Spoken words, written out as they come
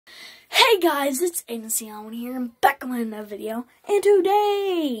Hey guys, it's Aiden here. I'm back on another video, and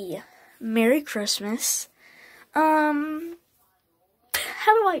today, Merry Christmas. How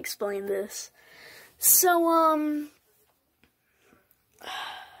do I explain this? So,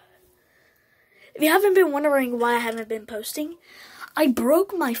 if you haven't been wondering why I haven't been posting, I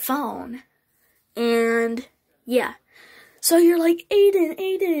broke my phone, and yeah. So you're like,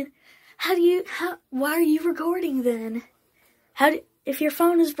 Aiden, why are you recording then? If your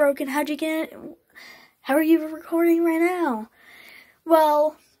phone is broken, how are you recording right now?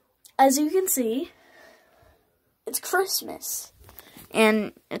 Well, as you can see, it's Christmas.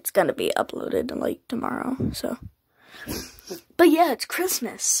 And it's gonna be uploaded like tomorrow, so. But yeah, it's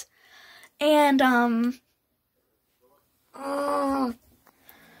Christmas. And I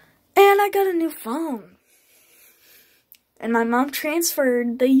got a new phone. And my mom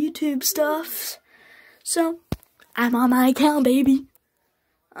transferred the YouTube stuff. So, I'm on my account, baby.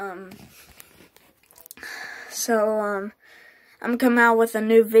 I'm coming out with a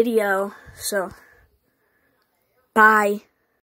new video, so bye.